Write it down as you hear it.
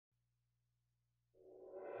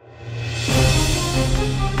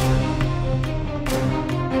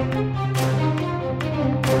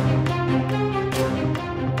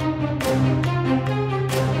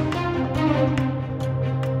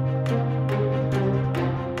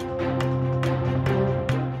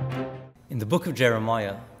book of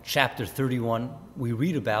Jeremiah, chapter 31, we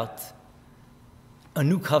read about a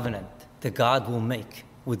new covenant that God will make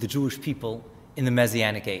with the Jewish people in the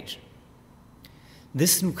Messianic age.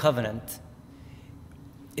 This new covenant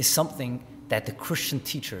is something that the Christian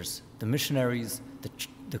teachers, the missionaries,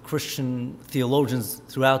 the Christian theologians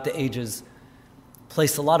throughout the ages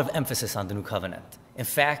placed a lot of emphasis on the new covenant. In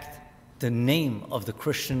fact, the name of the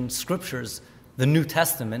Christian scriptures, the New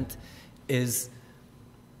Testament, is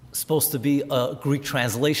supposed to be a Greek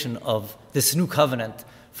translation of this new covenant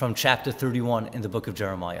from chapter 31 in the book of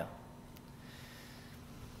Jeremiah.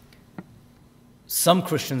 Some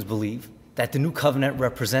Christians believe that the new covenant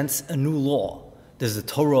represents a new law. There's the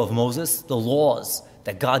Torah of Moses, the laws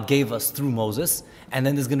that God gave us through Moses, and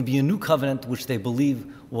then there's going to be a new covenant which they believe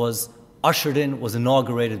was ushered in, was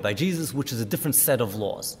inaugurated by Jesus, which is a different set of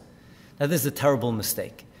laws. Now, this is a terrible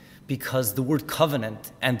mistake because the word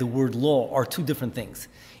covenant and the word law are two different things.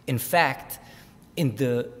 In fact, in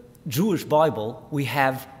the Jewish Bible, we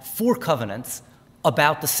have 4 covenants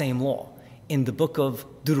about the same law. In the book of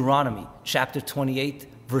Deuteronomy, chapter 28,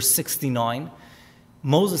 verse 69,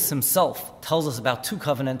 Moses himself tells us about 2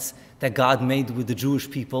 covenants that God made with the Jewish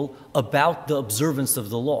people about the observance of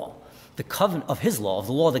the law, the covenant of his law, of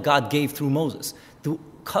the law that God gave through Moses. The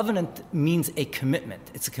covenant means a commitment.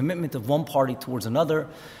 It's a commitment of one party towards another,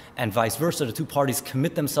 and vice versa. The 2 parties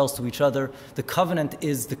commit themselves to each other. The covenant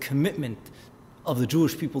is the commitment of the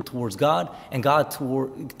Jewish people towards God and God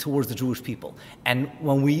towards the Jewish people. And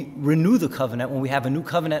when we renew the covenant, when we have a new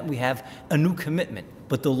covenant, we have a new commitment,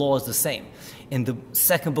 but the law is the same. In the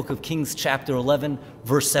second book of Kings, chapter 11,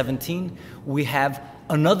 verse 17, we have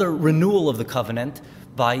another renewal of the covenant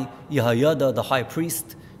by Jehoiada, the high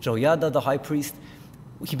priest, Jehoiada, the high priest.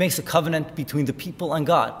 He makes a covenant between the people and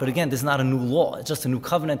God. But again, this is not a new law. It's just a new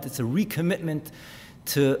covenant. It's a recommitment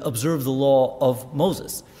to observe the law of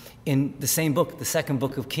Moses. In the same book, the second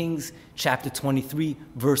book of Kings, chapter 23,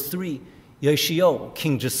 verse 3, Yeshio,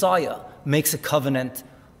 King Josiah, makes a covenant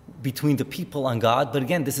between the people and God. But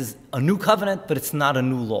again, this is a new covenant, but it's not a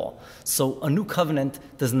new law. So a new covenant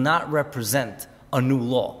does not represent a new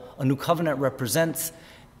law. A new covenant represents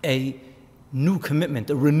a new commitment,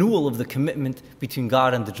 a renewal of the commitment between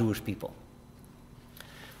God and the Jewish people.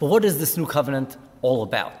 But what is this new covenant all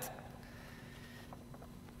about?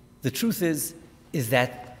 The truth is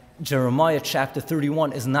that Jeremiah chapter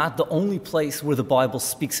 31 is not the only place where the Bible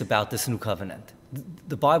speaks about this new covenant.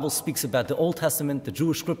 The Bible speaks about the Old Testament, the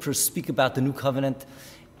Jewish scriptures speak about the new covenant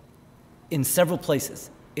in several places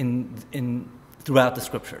throughout the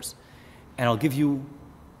scriptures. And I'll give you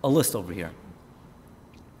a list over here.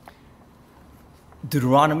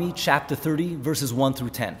 Deuteronomy chapter 30, verses 1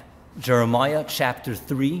 through 10. Jeremiah chapter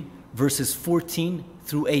 3, verses 14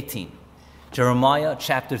 through 18. Jeremiah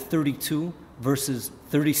chapter 32, verses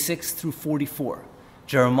 36 through 44.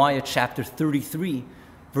 Jeremiah chapter 33,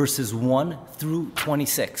 verses 1 through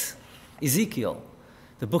 26. Ezekiel,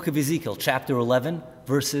 the book of Ezekiel, chapter 11,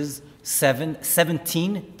 verses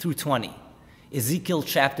 17 through 20. Ezekiel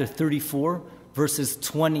chapter 34, verses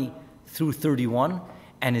 20 through 31.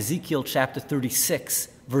 And Ezekiel chapter 36,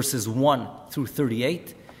 verses 1 through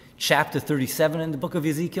 38. Chapter 37 in the book of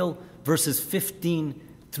Ezekiel, verses 15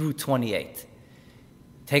 through 28.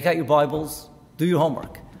 Take out your Bibles, do your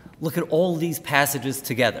homework. Look at all these passages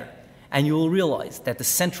together, and you will realize that the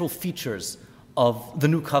central features of the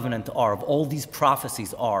new covenant of all these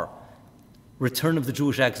prophecies are return of the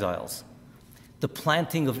Jewish exiles, the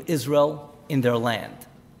planting of Israel in their land,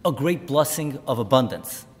 a great blessing of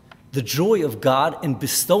abundance, the joy of God in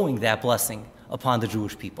bestowing that blessing upon the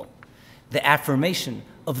Jewish people, the affirmation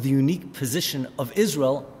of the unique position of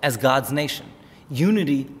Israel as God's nation,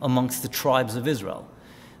 unity amongst the tribes of Israel,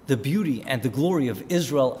 the beauty and the glory of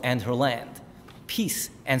Israel and her land, peace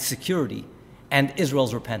and security, and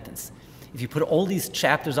Israel's repentance. If you put all these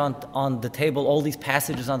chapters on the table, all these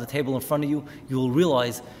passages on the table in front of you, you will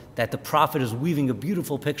realize that the prophet is weaving a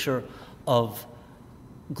beautiful picture of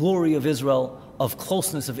glory of Israel, of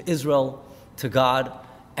closeness of Israel to God,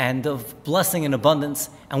 and of blessing and abundance,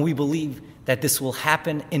 and we believe that this will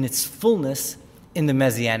happen in its fullness in the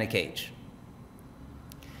Messianic age.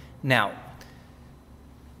 Now,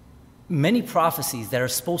 many prophecies that are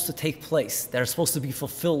supposed to take place, that are supposed to be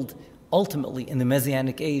fulfilled ultimately in the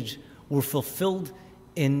Messianic age, were fulfilled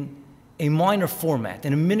in a minor format,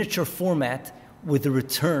 in a miniature format, with the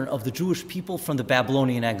return of the Jewish people from the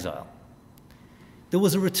Babylonian exile. There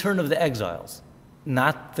was a return of the exiles,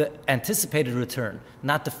 not the anticipated return,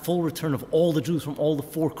 not the full return of all the Jews from all the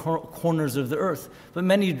 4 corners of the earth, but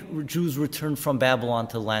many Jews returned from Babylon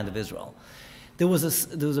to the land of Israel. there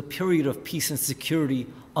was a period of peace and security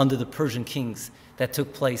under the Persian kings that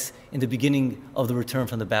took place in the beginning of the return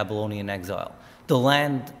from the Babylonian exile. The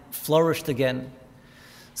land flourished again.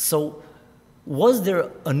 So was there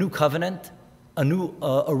a new covenant,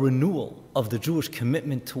 a renewal of the Jewish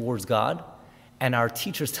commitment towards God? And our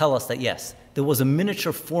teachers tell us that yes, there was a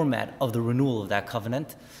miniature format of the renewal of that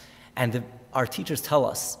covenant. And our teachers tell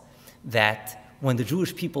us that when the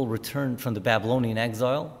Jewish people returned from the Babylonian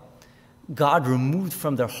exile, God removed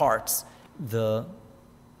from their hearts the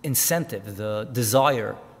incentive, the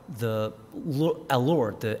desire, the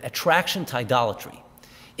allure, the attraction to idolatry.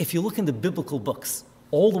 If you look in the biblical books,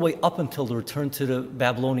 all the way up until the return to the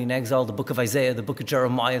Babylonian exile, the book of Isaiah, the book of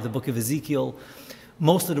Jeremiah, the book of Ezekiel,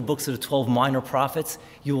 most of the books of the 12 minor prophets,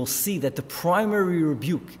 you will see that the primary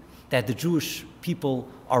rebuke that the Jewish people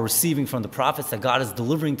are receiving from the prophets, that God is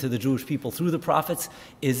delivering to the Jewish people through the prophets,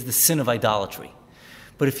 is the sin of idolatry.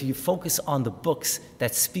 But if you focus on the books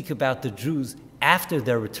that speak about the Jews after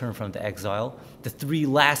their return from the exile, the three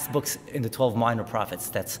last books in the 12 minor prophets,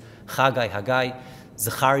 that's Haggai,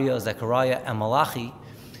 Zechariah, Zechariah, and Malachi,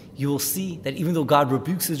 you will see that even though God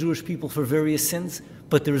rebukes the Jewish people for various sins,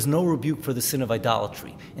 but there is no rebuke for the sin of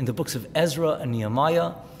idolatry. In the books of Ezra and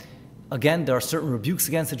Nehemiah, again, there are certain rebukes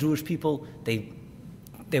against the Jewish people. They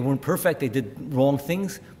weren't perfect, they did wrong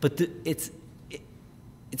things, but it's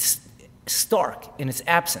stark in its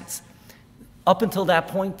absence. Up until that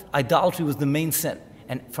point, idolatry was the main sin.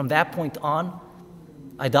 And from that point on,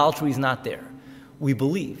 idolatry is not there. We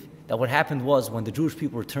believe that what happened was when the Jewish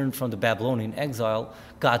people returned from the Babylonian exile,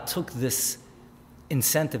 God took this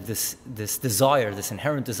incentive, this desire, this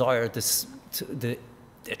inherent desire, the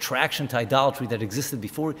attraction to idolatry that existed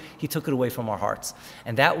before, he took it away from our hearts.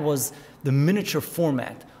 And that was the miniature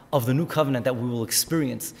format of the new covenant that we will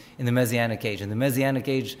experience in the Messianic age. In the Messianic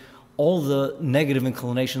age, all the negative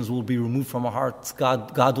inclinations will be removed from our hearts.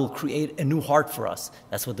 God will create a new heart for us.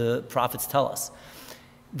 That's what the prophets tell us.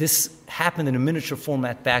 This happened in a miniature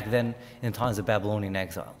format back then in times of Babylonian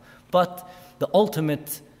exile. But the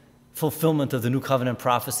ultimate fulfillment of the new covenant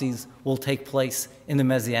prophecies will take place in the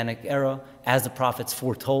Messianic era, as the prophets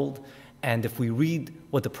foretold. And if we read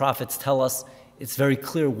what the prophets tell us, it's very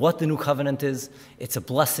clear what the new covenant is. It's a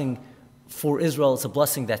blessing for Israel. It's a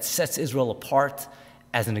blessing that sets Israel apart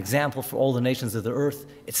as an example for all the nations of the earth.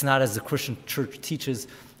 It's not, as the Christian church teaches,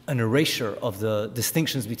 an erasure of the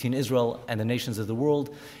distinctions between Israel and the nations of the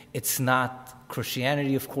world. It's not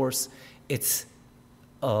Christianity, of course. It's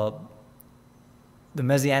the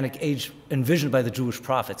Messianic age envisioned by the Jewish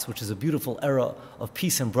prophets, which is a beautiful era of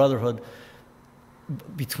peace and brotherhood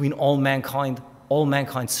between all mankind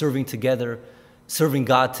serving together, serving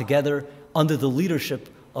God together under the leadership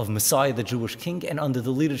of Messiah, the Jewish king, and under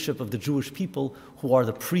the leadership of the Jewish people who are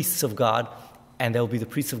the priests of God, and they'll be the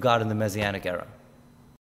priests of God in the Messianic era.